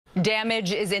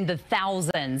Damage is in the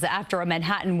thousands after a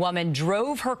Manhattan woman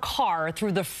drove her car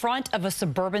through the front of a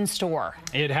suburban store.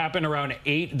 It happened around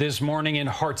 8 this morning in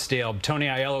Hartsdale. Tony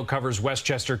Aiello covers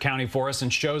Westchester County for us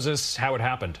and shows us how it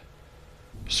happened.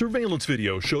 Surveillance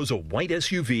video shows a white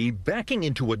SUV backing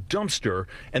into a dumpster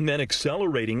and then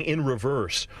accelerating in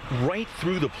reverse right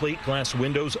through the plate glass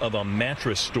windows of a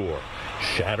mattress store,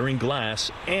 shattering glass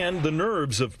and the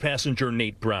nerves of passenger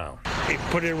Nate Brown. He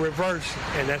put it in reverse,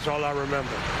 and that's all I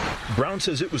remember. Brown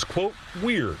says it was, quote,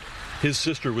 weird. His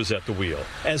sister was at the wheel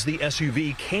as the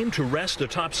SUV came to rest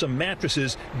atop some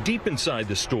mattresses deep inside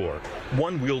the store,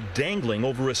 one wheel dangling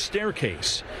over a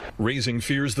staircase, raising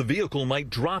fears the vehicle might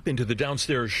drop into the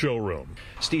downstairs showroom.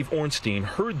 Steve Ornstein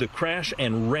heard the crash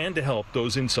and ran to help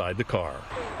those inside the car.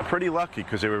 Pretty lucky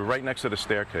because they were right next to the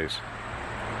staircase.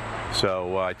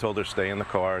 So I told her stay in the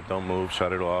car, don't move,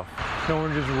 shut it off. No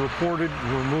one just reported. We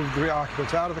removed the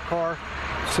occupants out of the car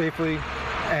safely.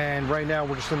 And right now,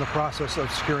 we're just in the process of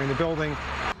securing the building.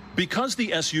 Because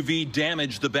the SUV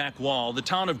damaged the back wall, the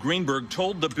town of Greenburgh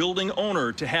told the building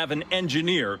owner to have an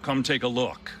engineer come take a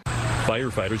look.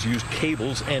 Firefighters used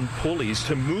cables and pulleys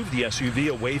to move the SUV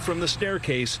away from the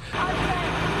staircase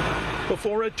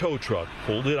before a tow truck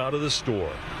pulled it out of the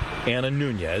store. Anna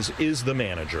Nunez is the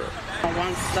manager.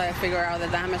 Once they figure out the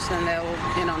damage, then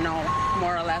they'll, know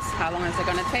more or less how long is it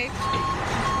going to take.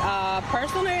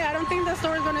 Personally, I don't think the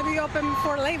store is going to be open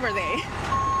before Labor Day.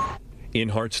 In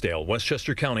Hartsdale,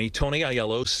 Westchester County, Tony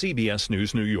Aiello, CBS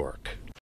News, New York.